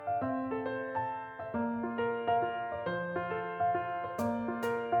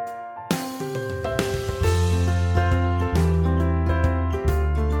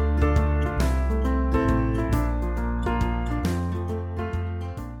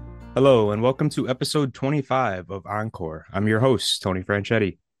Hello, and welcome to episode 25 of Encore. I'm your host, Tony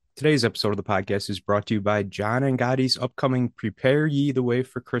Franchetti. Today's episode of the podcast is brought to you by John Angotti's upcoming Prepare Ye the Way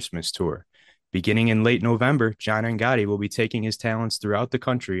for Christmas tour. Beginning in late November, John Angotti will be taking his talents throughout the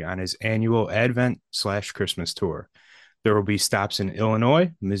country on his annual Advent/Christmas tour. There will be stops in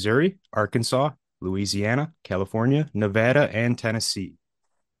Illinois, Missouri, Arkansas, Louisiana, California, Nevada, and Tennessee.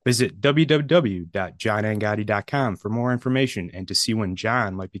 Visit www.johnangotti.com for more information and to see when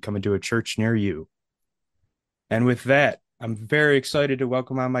John might be coming to a church near you. And with that, I'm very excited to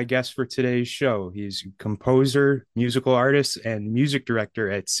welcome on my guest for today's show. He's a composer, musical artist, and music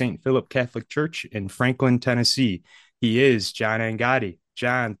director at St. Philip Catholic Church in Franklin, Tennessee. He is John Angotti.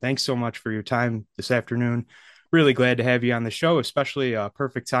 John, thanks so much for your time this afternoon. Really glad to have you on the show, especially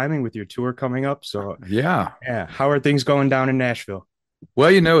perfect timing with your tour coming up. So, Yeah. yeah, how are things going down in Nashville?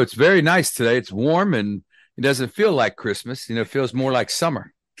 Well, it's very nice today. It's warm and it doesn't feel like Christmas. It feels more like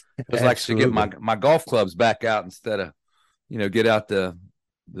summer. It feels like I should get my Absolutely. my golf clubs back out instead of, get out the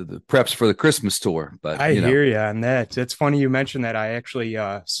preps for the Christmas tour. But, I hear you on that. It's funny you mentioned that. I actually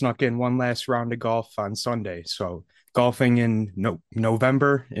snuck in one last round of golf on Sunday. So golfing in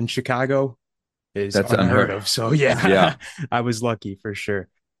November in Chicago is that's unheard unheard. of. So Yeah. yeah, I was lucky for sure.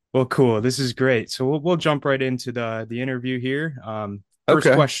 Well, cool. This is great. So we'll jump right into the interview here. First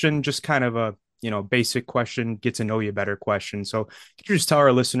Okay. question, just kind of a basic question, get to know you better question. So could you just tell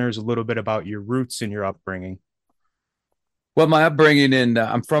our listeners a little bit about your roots and your upbringing? Well, my upbringing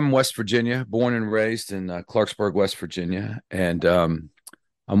I'm from West Virginia, born and raised in Clarksburg, West Virginia. And I'm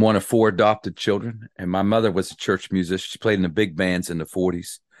one of four adopted children. And my mother was a church musician. She played in the big bands in the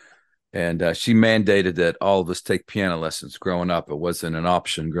 40s. And she mandated that all of us take piano lessons growing up. It wasn't an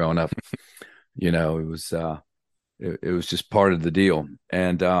option growing up. It was just part of the deal.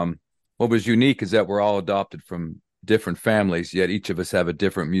 And what was unique is that we're all adopted from different families, yet each of us have a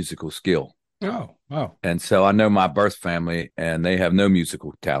different musical skill. Oh, wow. And so I know my birth family, and they have no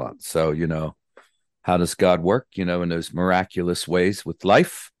musical talent. So how does God work? In those miraculous ways with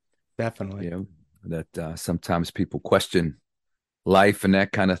life. Definitely. You know that sometimes people question life and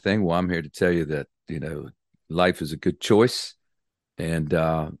that kind of thing. Well, I'm here to tell you that life is a good choice. And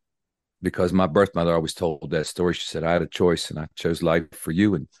because my birth mother always told that story, she said I had a choice and I chose life for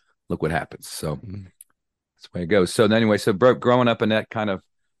you, and look what happens. So Mhm. that's the way it goes. So anyway, growing up in that kind of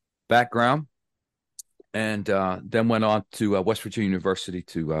background, and then went on to West Virginia University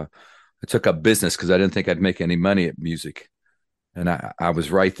to I took up business because I didn't think I'd make any money at music, and I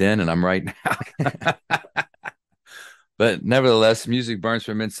was right then, and I'm right now. But nevertheless, music burns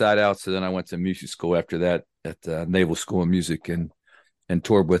from inside out. So then I went to music school after that at Naval School of Music, and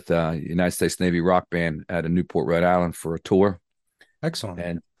toured with United States Navy Rock Band out of Newport, Rhode Island for a tour,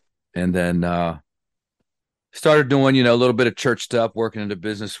 Excellent. and then started doing a little bit of church stuff, working in the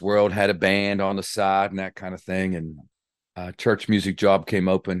business world. Had a band on the side and that kind of thing, and church music job came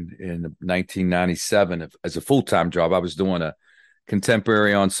open in 1997 as a full-time job. I was doing a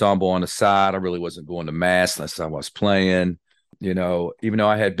contemporary ensemble on the side. I really wasn't going to mass unless I was playing. Even though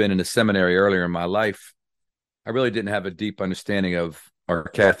I had been in a seminary earlier in my life, I really didn't have a deep understanding of our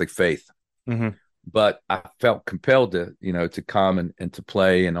Catholic faith. Hmm. But I felt compelled to come and to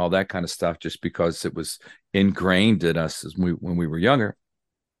play and all that kind of stuff just because it was ingrained in us when we were younger.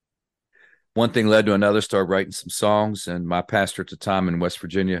 One thing led to another, started writing some songs, and my pastor at the time in West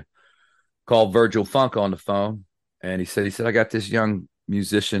Virginia called Virgil Funk on the phone, and he said, I got this young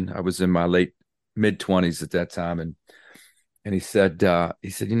musician. I was in my late mid-20s at that time, and he said,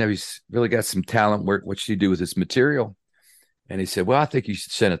 he's really got some talent. What should he do with his material? And he said, well, I think you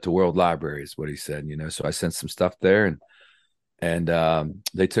should send it to World Library, is what he said. So I sent some stuff there, and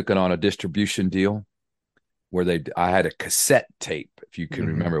they took it on a distribution deal where I had a cassette tape, if you can Hmm.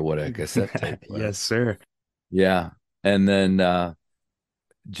 remember what a cassette tape Yes, was. sir. Yeah. And then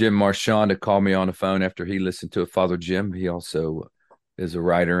Jim Marchand had called me on the phone after he listened to it. Father Jim, he also is a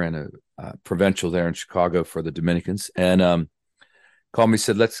writer and a provincial there in Chicago for the Dominicans. And called me,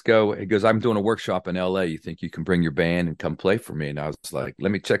 said, let's go. He goes, I'm doing a workshop in LA. You think you can bring your band and come play for me? And I was like,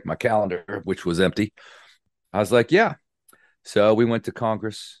 let me check my calendar, which was empty. I was like, yeah. So we went to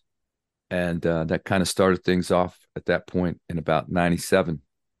Congress, and that kind of started things off at that point in about 97.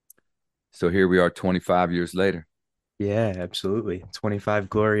 So here we are 25 years later. Yeah, absolutely. 25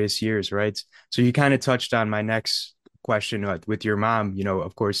 glorious years, right? So you kind of touched on my next question with your mom,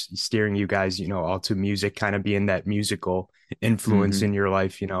 of course, steering you guys, all to music, kind of being that musical influence Mm-hmm. in your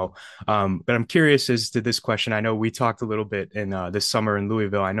life, But I'm curious as to this question. I know we talked a little bit in this summer in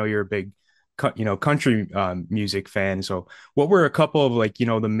Louisville. I know you're a big, country music fan. So what were a couple of like,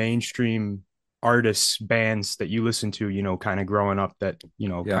 the mainstream artists, bands that you listen to, kind of growing up that,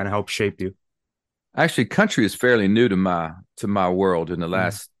 Yeah. kind of help shape you? Actually, country is fairly new to my world in the Mhm.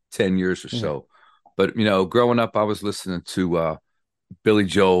 last 10 years or Yeah. so. But growing up, I was listening to Billy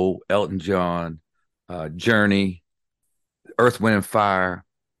Joel, Elton John, Journey, Earth, Wind and Fire,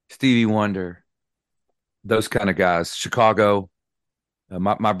 Stevie Wonder, those kind of guys. Chicago.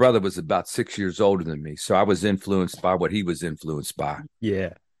 My brother was about 6 years older than me, so I was influenced by what he was influenced by.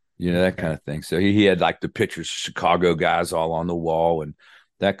 Yeah. That Okay. kind of thing. So he had like the pictures, Chicago guys all on the wall and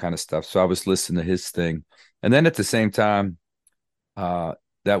that kind of stuff. So I was listening to his thing. And then at the same time, uh,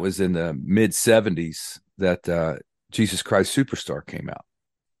 that was in the mid 70s that Jesus Christ Superstar came out.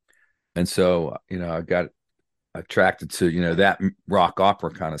 And so, I got attracted to, that rock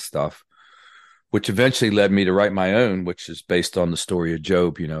opera kind of stuff, which eventually led me to write my own, which is based on the story of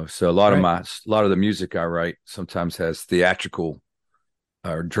Job. So Right. a lot of the music I write sometimes has theatrical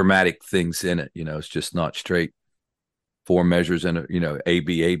or dramatic things in it. It's just not straight four measures and A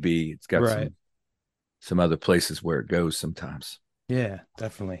B A B. It's got Right. some other places where it goes sometimes. Yeah,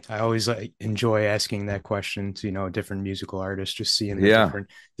 definitely. I always like enjoy asking that question to, different musical artists, just seeing the Yeah,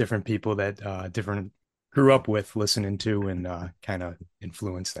 different people that different grew up with listening to and kind of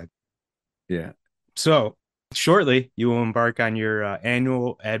influence that. yeah. So, shortly you will embark on your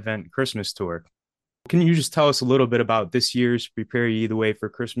annual Advent Christmas tour. Can you just tell us a little bit about this year's Prepare You the Way for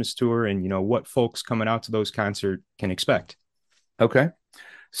Christmas tour and what folks coming out to those concerts can expect? Okay.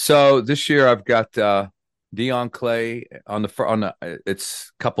 So this year I've got Dion Clay on the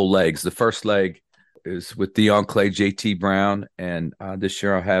it's a couple legs. The first leg is with Dion Clay, JT Brown, and this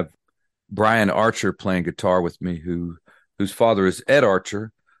year I'll have Brian Archer playing guitar with me, whose father is Ed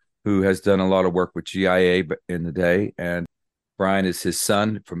Archer, who has done a lot of work with GIA in the day, and Brian is his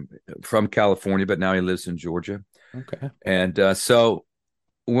son from California, but now he lives in Georgia. Okay. And so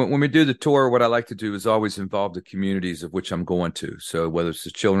when we do the tour, what I like to do is always involve the communities of which I'm going to. So whether it's the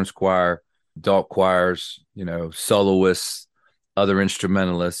children's choir, adult choirs, soloists, other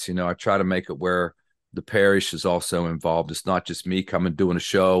instrumentalists, I try to make it where the parish is also involved. It's not just me coming doing a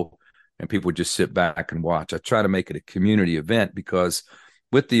show and people just sit back and watch. I try to make it a community event because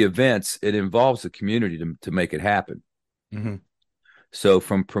with the events, it involves the community to make it happen. Hmm. So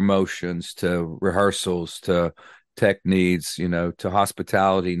from promotions to rehearsals to tech needs, to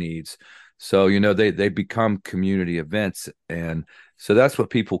hospitality needs. So, they become community events. And so that's what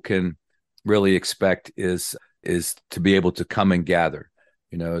people can really expect is to be able to come and gather,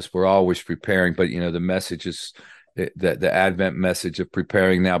 as we're always preparing, but the message is the Advent message of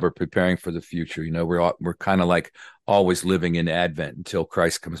preparing now, but preparing for the future. We're kind of like always living in Advent until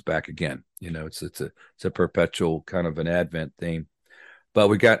Christ comes back again. It's a perpetual kind of an Advent theme. But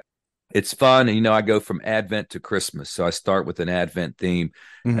it's fun. And, I go from Advent to Christmas. So I start with an Advent theme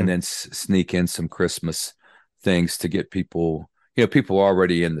and Hmm. then sneak in some Christmas things to get people, people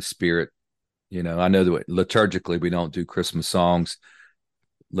already in the spirit. I know that liturgically we don't do Christmas songs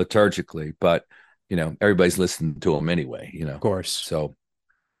liturgically, but, everybody's listening to them anyway. Of course. So,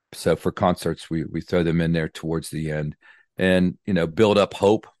 so for concerts, we throw them in there towards the end and, build up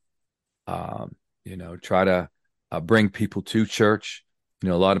hope. Try to bring people to church. A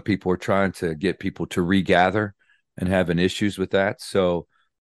lot of people are trying to get people to regather and having issues with that. So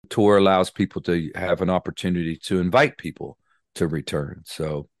the tour allows people to have an opportunity to invite people to return.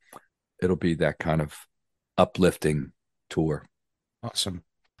 So it'll be that kind of uplifting tour. Awesome.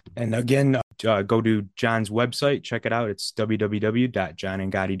 And again, go to John's website, check it out. It's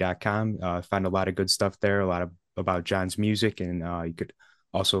www.johnandgotti.com. Find a lot of good stuff there, a lot of about John's music, and you could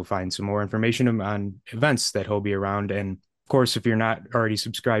also find some more information on events that he'll be around. And of course, if you're not already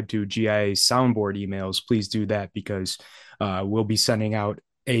subscribed to GIA's soundboard emails, please do that because we'll be sending out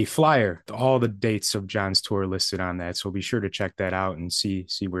a flyer, all the dates of John's tour listed on that. So be sure to check that out and see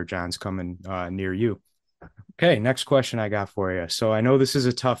where John's coming near you. Okay, next question I got for you. So I know this is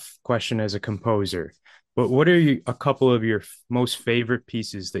a tough question as a composer, but what are a couple of your most favorite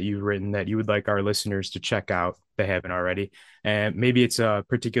pieces that you've written that you would like our listeners to check out if they haven't already? And maybe it's a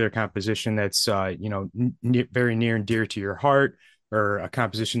particular composition that's very near and dear to your heart, or a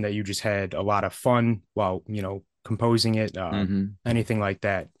composition that you just had a lot of fun while composing it. Mm-hmm. Anything like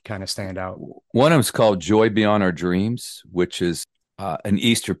that kind of stand out. One of them is called Joy Beyond Our Dreams, which is an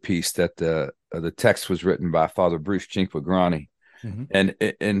Easter piece that the text was written by Father Bruce Cinquagrani. Mm-hmm. And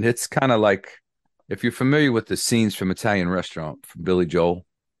it's kind of like if you're familiar with the scenes from Italian Restaurant from Billy Joel,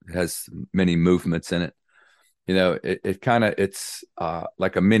 it has many movements in it. It's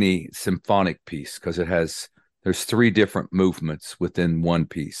like a mini symphonic piece because there's three different movements within one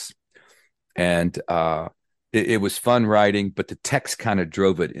piece. And it was fun writing, but the text kind of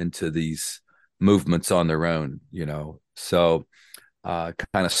drove it into these movements on their own, you know. So kind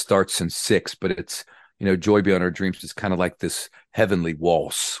of starts in six, but it's, you know, Joy Beyond Our Dreams is kind of like this heavenly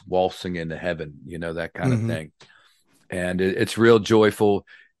waltz, waltzing into heaven, you know, that kind of Hmm. thing. And it's real joyful.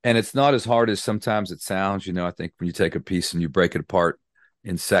 And it's not as hard as sometimes it sounds. You know, I think when you take a piece and you break it apart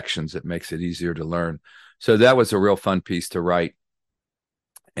in sections, it makes it easier to learn. So that was a real fun piece to write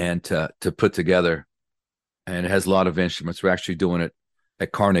and to put together. And it has a lot of instruments. We're actually doing it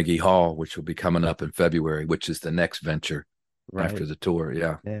at Carnegie Hall, which will be coming up in February, which is the next venture after Right. the tour.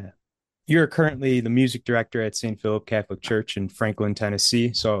 Yeah. Yeah. You're currently the music director at St. Philip Catholic Church in Franklin,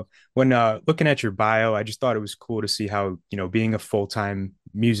 Tennessee. So when looking at your bio, I just thought it was cool to see how, being a full-time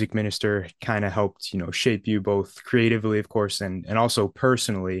music minister kind of helped, shape you both creatively, of course, and also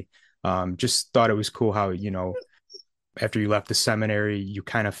personally. Just thought it was cool how, after you left the seminary, you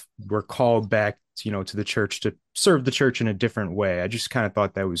kind of were called back, to the church to serve the church in a different way. I just kind of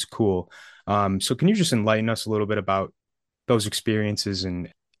thought that was cool. So can you just enlighten us a little bit about those experiences and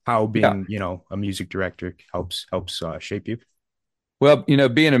how Yeah. being, a music director helps shape you? Well, you know,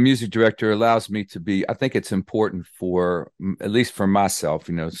 being a music director allows me to be, I think it's important for, at least for myself,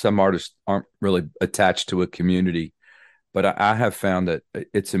 you know, some artists aren't really attached to a community, but I have found that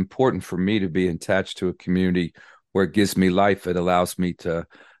it's important for me to be attached to a community where it gives me life. It allows me to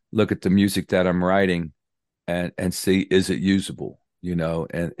look at the music that I'm writing and see, is it usable, you know,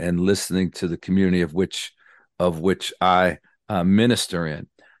 and listening to the community of which I minister in.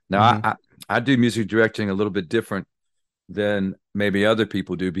 Now, Hmm. I do music directing a little bit different than maybe other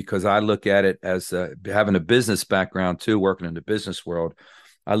people do because I look at it as having a business background too, working in the business world.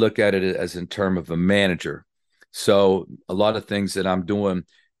 I look at it as in terms of a manager. So a lot of things that I'm doing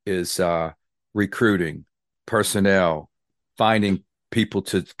is recruiting, personnel, finding people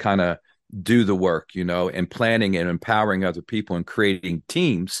to kind of do the work, you know, and planning and empowering other people and creating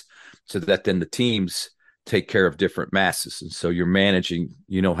teams so that then the teams take care of different masses. And so you're managing,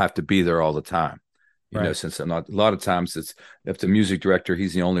 you don't have to be there all the time, you know, Right. since I'm not, a lot of times it's, if the music director,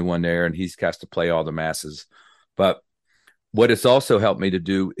 he's the only one there and he's has to play all the masses. But what it's also helped me to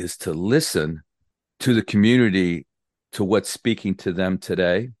do is to listen to the community, to what's speaking to them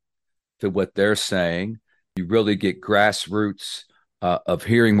today, to what they're saying. You really get grassroots of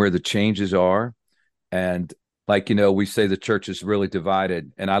hearing where the changes are. And like, you know, we say the church is really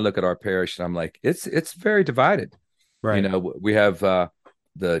divided. And I look at our parish and I'm like, it's very divided. You Right. know, we have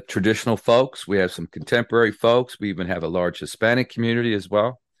the traditional folks, we have some contemporary folks, we even have a large Hispanic community as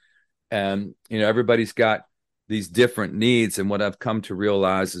well. And, you know, everybody's got these different needs. And what I've come to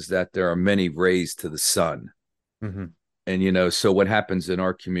realize is that there are many rays to the sun. Hmm. And, you know, so what happens in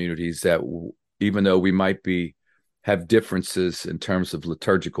our communities that even though we might be have differences in terms of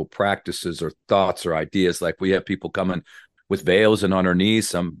liturgical practices or thoughts or ideas, like we have people coming with veils and on their knees,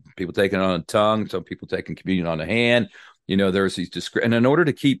 some people taking it on the tongue, some people taking communion on the hand. You know, there's these and in order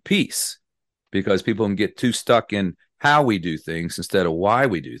to keep peace, because people can get too stuck in how we do things instead of why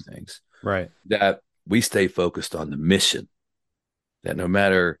we do things, Right. that we stay focused on the mission, that no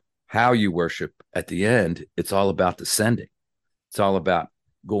matter how you worship, at the end, it's all about the sending. It's all about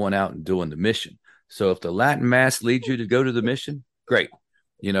going out and doing the mission. So if the Latin Mass leads you to go to the mission, great.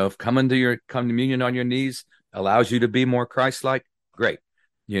 You know, if coming to your communion on your knees allows you to be more Christ-like, great.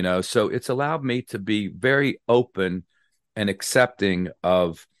 You know, so it's allowed me to be very open and accepting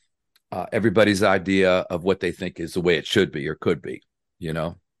of everybody's idea of what they think is the way it should be or could be, you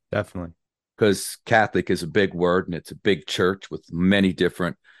know, Definitely. because Catholic is a big word and it's a big church with many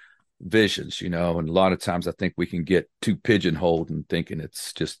different visions, you know, and a lot of times I think we can get too pigeonholed and thinking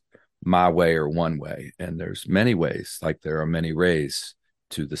it's just my way or one way. And there's many ways, like there are many rays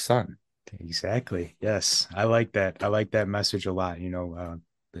to the sun. Exactly. Yes. I like that. I like that message a lot.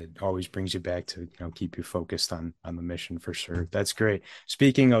 It always brings you back to, keep you focused on the mission for sure. That's great.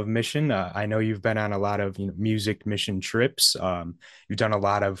 Speaking of mission, I know you've been on a lot of, music mission trips. You've done a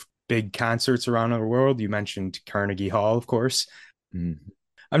lot of big concerts around the world. You mentioned Carnegie Hall, of course. Mm.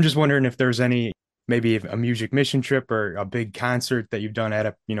 I'm just wondering if there's any maybe a music mission trip or a big concert that you've done at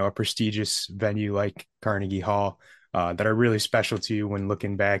a prestigious venue like Carnegie Hall that are really special to you when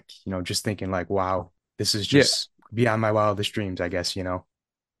looking back, just thinking like, wow, this is Yeah. just beyond my wildest dreams, I guess.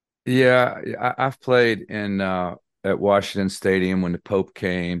 Yeah. I've played in, at Washington Stadium when the Pope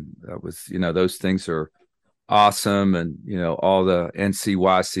came. That was, you know, those things are awesome. And, you know, all the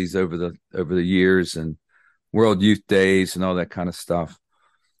NCYCs over the years and World Youth Days and all that kind of stuff.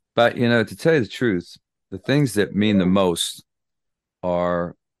 But, you know, to tell you the truth, the things that mean the most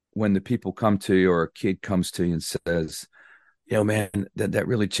are when the people come to you or a kid comes to you and says, you know, man, that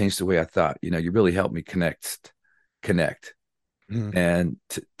really changed the way I thought. You know, you really helped me connect. Mhm. And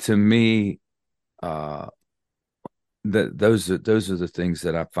to me, uh, those are the things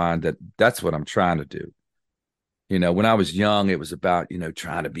that I find that's what I'm trying to do. When I was young, it was about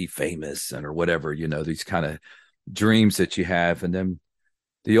trying to be famous and or whatever. These kind of dreams that you have, and then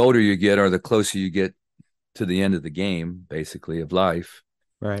the older you get, or the closer you get to the end of the game, basically of life,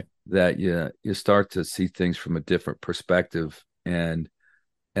 Right. that you start to see things from a different perspective and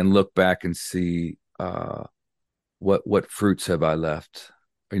look back and see what fruits have I left,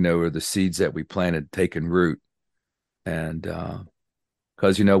 or the seeds that we planted taken root, and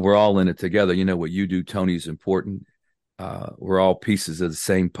because we're all in it together. What you do, Tony, is important. We're all pieces of the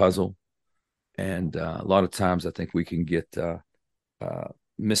same puzzle, and a lot of times I think we can get uh,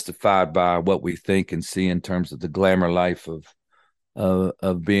 mystified by what we think and see in terms of the glamour life of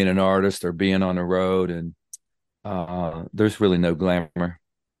being an artist or being on the road, and there's really no glamour.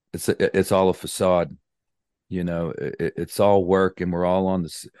 It's all a facade. It's all work, and we're all on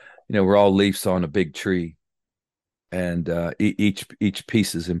this. We're all leaves on a big tree, and each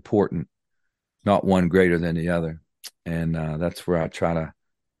piece is important, not one greater than the other. And that's where I try to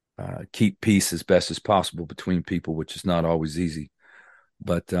keep peace as best as possible between people, which is not always easy.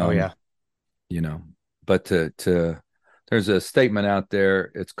 But Oh yeah. you know, but to there's a statement out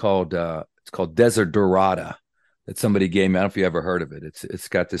there. It's called Desiderata that somebody gave me. I don't know if you ever heard of it. It's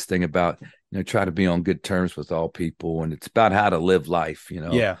got this thing about try to be on good terms with all people, and it's about how to live life.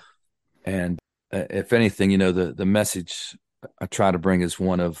 Yeah. And if anything, the message I try to bring is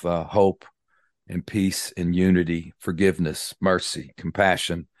one of hope and peace and unity, forgiveness, mercy,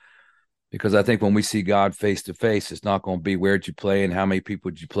 compassion. Because I think when we see God face to face, it's not going to be where'd you play and how many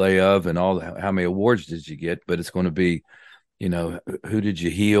people did you play of and how many awards did you get, but it's going to be, who did you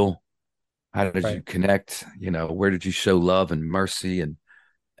heal? How did you Right. connect? Where did you show love and mercy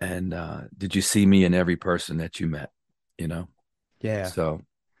and did you see me in every person that you met? You know, Yeah. so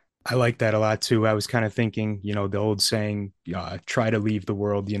I like that a lot too. I was kind of thinking, the old saying, try to leave the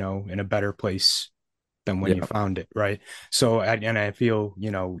world, in a better place than when you yeah, found it, right? So, and I feel,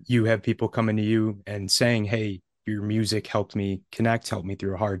 you have people coming to you and saying, "Hey, your music helped me connect, helped me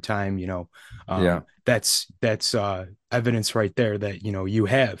through a hard time." yeah, That's evidence right there that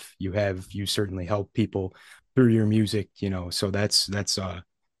you certainly help people through your music. So that's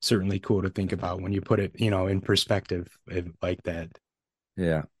certainly cool to think about when you put it, in perspective like that.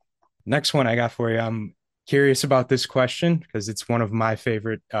 yeah. Next one I got for you. I'm curious about this question because it's one of my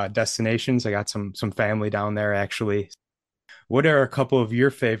favorite destinations. I got some family down there actually. What are a couple of your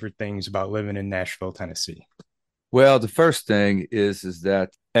favorite things about living in Nashville, Tennessee? Well, the first thing is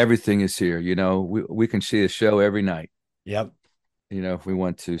that everything is here. We can see a show every night. Yep. If we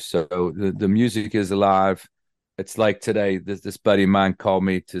want to. So the music is alive. It's like today, this buddy of mine called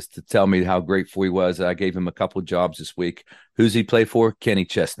me to tell me how grateful he was. I gave him a couple of jobs this week. Who's he play for? Kenny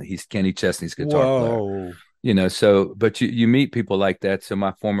Chesney. He's Kenny Chesney's guitar player. Whoa. But you meet people like that. So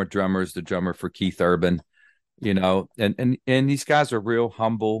my former drummer is the drummer for Keith Urban, and these guys are real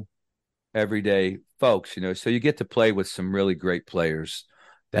humble, everyday folks, so you get to play with some really great players.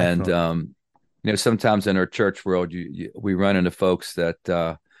 And Definitely. sometimes in our church world, we run into folks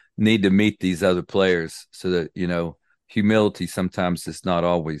that need to meet these other players, so that humility sometimes is not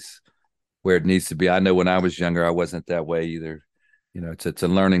always where it needs to be. I know when I was younger, I wasn't that way either. It's a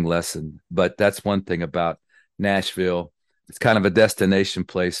learning lesson. But that's one thing about Nashville. It's kind of a destination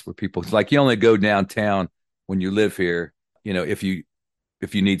place where people, like, you only go downtown when you live here. If you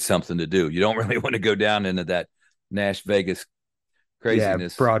need something to do, you don't really want to go down into that Nash Vegas Yeah,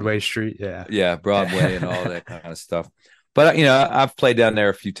 craziness. Broadway Street. Yeah. Yeah, Broadway and all that kind of stuff. But I've played down there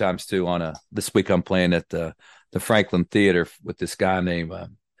a few times too. This week I'm playing at the Franklin Theater with this guy named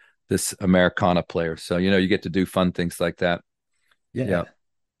this Americana player. So you get to do fun things like that. Yeah, Yeah,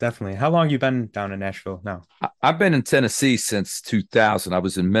 definitely. How long you been down in Nashville now? I've been in Tennessee since 2000. I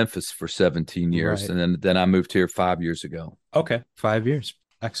was in Memphis for 17 years, Right. and then I moved here 5 years ago. Okay. 5 years.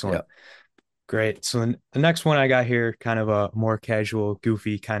 Yeah. Excellent. Great. So the next one I got here, kind of a more casual,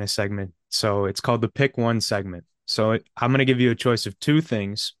 goofy kind of segment. So it's called the pick one segment. So I'm going to give you a choice of two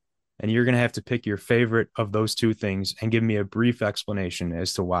things, and you're going to have to pick your favorite of those two things and give me a brief explanation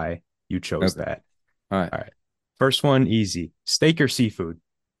as to why you chose Okay. that. All right. All right. First one, easy. Steak or seafood?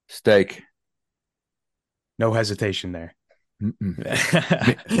 Steak. No hesitation there.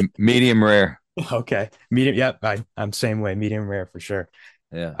 Medium rare. Okay. Medium. Yep. I'm same way. Medium rare for sure.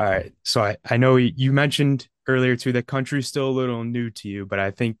 Yeah. All right. So I know you mentioned earlier too that country's still a little new to you, but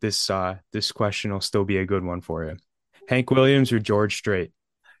I think this question will still be a good one for you. Hank Williams or George Strait?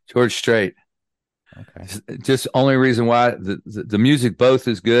 George Strait. Okay. Just only reason why the music both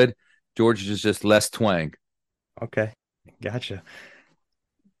is good. George is just less twang. Okay. Gotcha.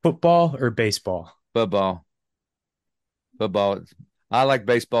 Football or baseball? Football. Football. I like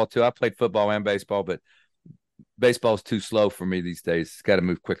baseball too. I played football and baseball, but baseball's too slow for me these days. It's got to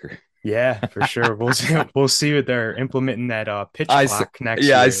move quicker. Yeah, for sure. We'll see. We'll see what they're implementing that pitch I s- clock next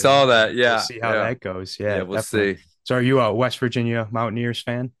yeah, I year. saw Yeah, that. we'll Yeah, see how yeah, that goes. yeah. Yeah, We'll definitely. see. So, are you a West Virginia Mountaineers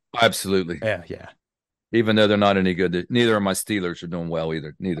fan? Absolutely. Yeah, yeah. Even though they're not any good, neither of my Steelers are doing well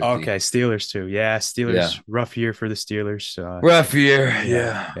either. Neither team. Okay, Steelers too. Yeah, Yeah, Steelers. Rough year for the Steelers. rough year. Yeah,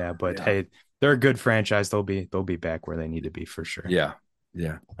 Yeah, yeah. But yeah, hey, they're a good franchise. They'll be back where they need to be for sure. yeah,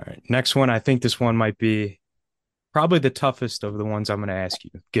 yeah. All right. Next one. I think this one might be probably the toughest of the ones I'm going to ask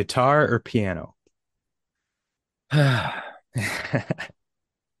you. Guitar or piano?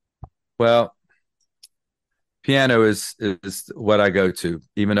 Well, piano is what I go to.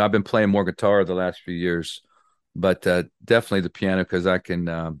 Even though I've been playing more guitar the last few years, but definitely the piano because I can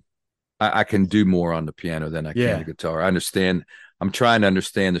do more on the piano than I can the Yeah. guitar. I understand. I'm trying to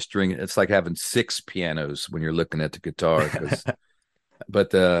understand the string. It's like having six pianos when you're looking at the guitar.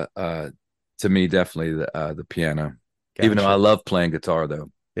 But to me, definitely the piano. Even though I Gotcha. love playing guitar,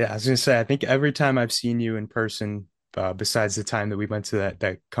 though. Yeah, I was gonna say, I think every time I've seen you in person, besides the time that we went to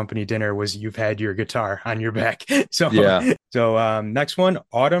that company dinner, was you've had your guitar on your back. So, Yeah, next one,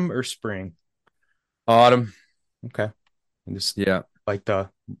 autumn or spring? autumn. Okay, and just Yeah, like the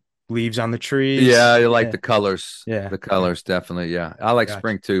leaves on the yeah. trees. I like Yeah, the colors. yeah, The yeah. colors, definitely. Yeah, I like Gotcha,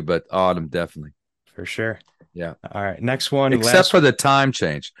 spring too, but autumn definitely. for sure. Yeah. All right, next one, Except last. for the time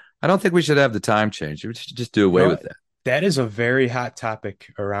change. I don't think we should have the time change. We should just do You away know, with that. that is a very hot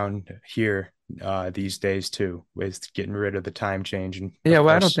topic around here these days too, with getting rid of the time change, and Yeah, of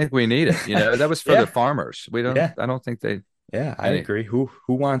well, I don't course, think we need it. That was for the yeah, farmers. We don't, yeah. I don't think they, Yeah, I any, agree. Who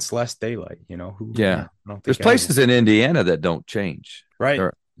wants less daylight? Yeah, yeah. I don't There's think anyone. places in Indiana that don't change. Right,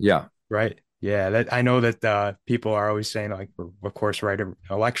 There, yeah, right. Yeah, that I know that people are always saying like, of course, right,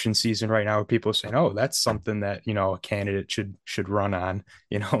 election season right now, people saying, "Oh, that's something that a candidate should run on."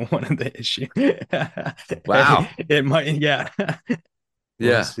 One of the issues. wow. It might, yeah. We'll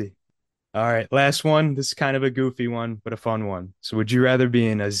Yeah. see. All right, last one. This is kind of a goofy one, but a fun one. So, would you rather be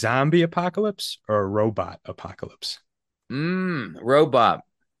in a zombie apocalypse or a robot apocalypse? Robot.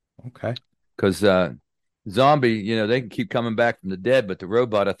 Okay. Because zombie, they can keep coming back from the dead, but the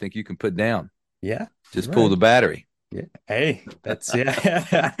robot, I think you can put down. Yeah, you're Just pull right. the battery. Yeah. Hey, that's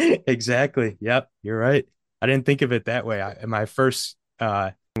yeah. Exactly. Yep, you're right. I didn't think of it that way. My first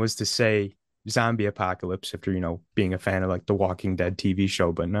was to say zombie apocalypse after, being a fan of like the Walking Dead TV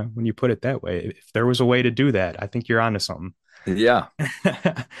show, but no, when you put it that way, if there was a way to do that, I think you're onto something. Yeah.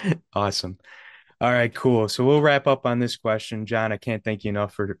 Awesome. All right, cool. So we'll wrap up on this question. John, I can't thank you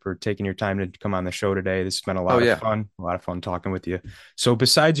enough for taking your time to come on the show today. This has been Oh, yeah. a lot of fun talking with you. So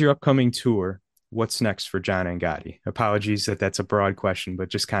besides your upcoming tour, what's next for John Angotti? Apologies that that's a broad question, but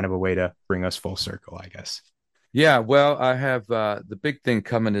just kind of a way to bring us full circle, I guess. Yeah. Well, I have the big thing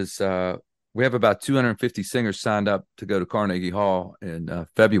coming is we have about 250 singers signed up to go to Carnegie Hall in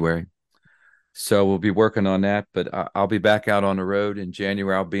February. So we'll be working on that, but I'll be back out on the road in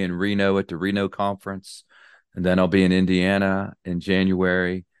January. I'll be in Reno at the Reno conference, and then I'll be in Indiana in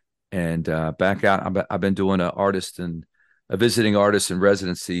January, and back out. I've been doing a visiting artist in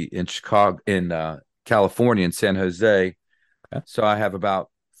residency in Chicago, in California, in San Jose. Okay. So I have about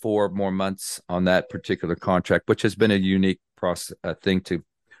 4 more months on that particular contract, which has been a unique process thing to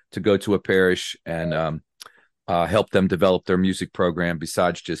go to a parish and help them develop their music program.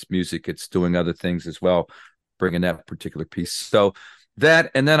 Besides just music, it's doing other things as well, bringing that particular piece. So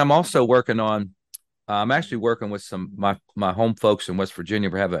that, and then I'm also working on. I'm actually working with some my home folks in West Virginia.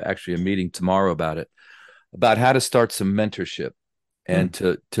 We have actually a meeting tomorrow about it, about how to start some mentorship Hmm. and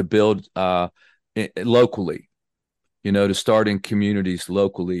to build locally. To start in communities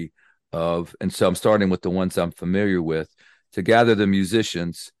locally and so I'm starting with the ones I'm familiar with to gather the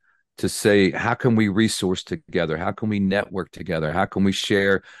musicians to say, how can we resource together? How can we network together? How can we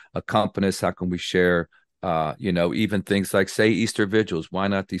share accompanist? How can we share, even things like, say, Easter vigils? Why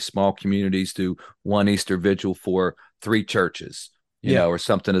not these small communities do one Easter vigil for 3 churches, Yeah. or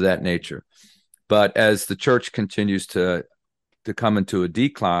something of that nature? But as the church continues to come into a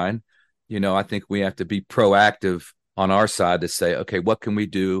decline, I think we have to be proactive on our side to say, okay, what can we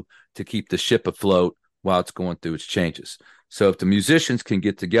do to keep the ship afloat while it's going through its changes? So if the musicians can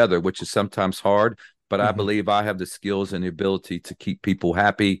get together, which is sometimes hard, but I Hmm. believe I have the skills and the ability to keep people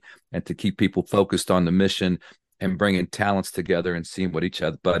happy and to keep people focused on the mission and bringing talents together and seeing what each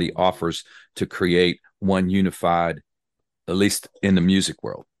buddy offers to create one unified, at least in the music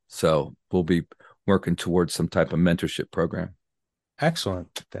world. So we'll be working towards some type of mentorship program.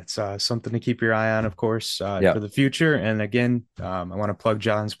 Excellent. That's something to keep your eye on, of course, Yeah. for the future. And again, I want to plug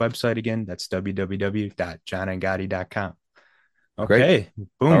John's website again. That's www.johnangotti.com. Great. Okay, All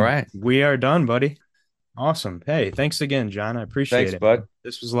boom. right. We are done, buddy. Awesome. Hey, thanks again, John. I appreciate Thanks, it, man. bud.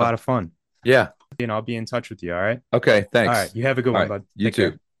 This was a lot of fun. Yeah. And I'll be in touch with you. All right. Okay. All right. Thanks. You have a good All one, right. bud. You Take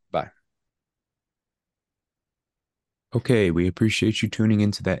care. too. Bye. Okay, we appreciate you tuning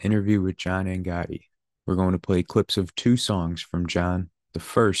into that interview with John Angotti. We're going to play clips of two songs from John. The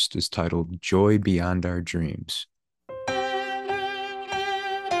first is titled Joy Beyond Our Dreams.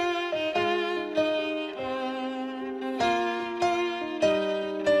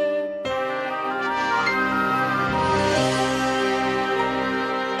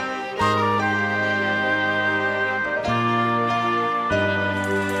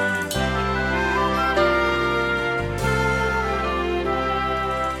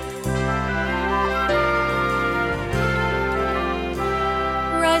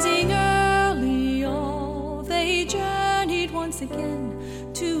 Rising early, all they journeyed once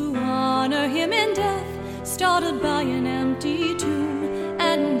again to honor him in death, startled by an empty tomb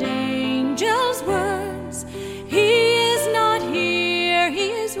and angels' words. He is not here, he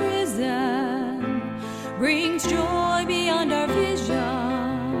is risen, brings joy beyond our vision,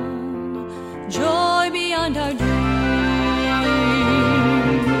 joy beyond our dreams.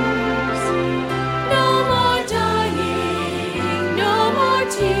 No more dying, no more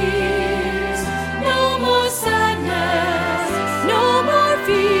tears, no more sadness, no more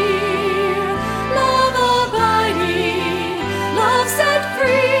fear. Love abiding, love set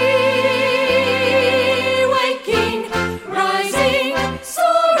free. Waking, rising,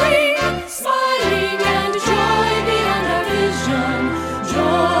 soaring, smiling, and joy beyond our vision,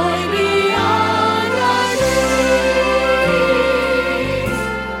 joy beyond our dreams.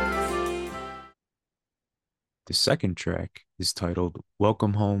 The second track is titled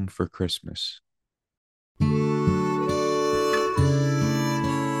Welcome Home for Christmas.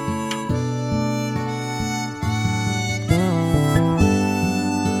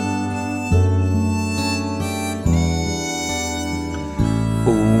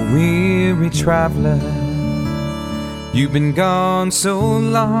 Oh, weary traveler, you've been gone so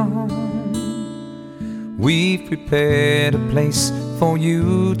long. We've prepared a place for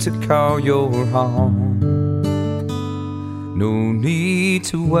you to call your home. No need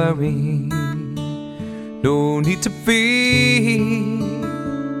to worry, no need to fear.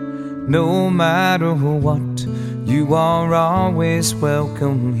 No matter what, you are always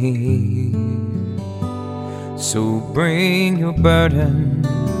welcome here. So bring your burdens,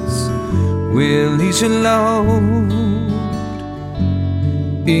 we'll ease your load.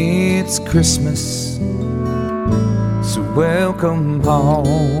 It's Christmas, so welcome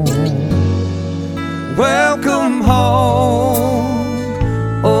home. Welcome home,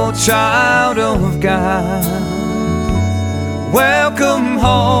 oh child of God. Welcome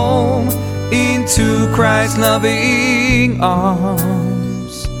home into Christ's loving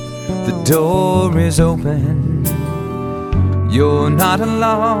arms. The door is open, you're not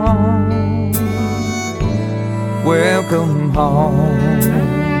alone. Welcome home.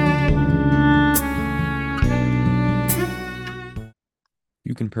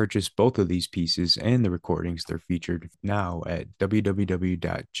 You can purchase both of these pieces and the recordings they're featured now at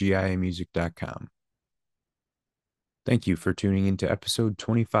www.giamusic.com. Thank you for tuning into episode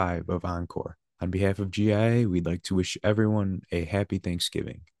 25 of Encore. On behalf of GIA, we'd like to wish everyone a happy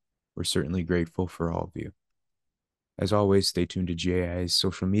Thanksgiving. We're certainly grateful for all of you. As always, stay tuned to GIA's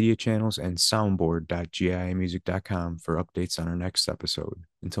social media channels and soundboard.giamusic.com for updates on our next episode.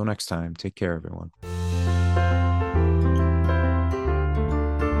 Until next time, take care, everyone.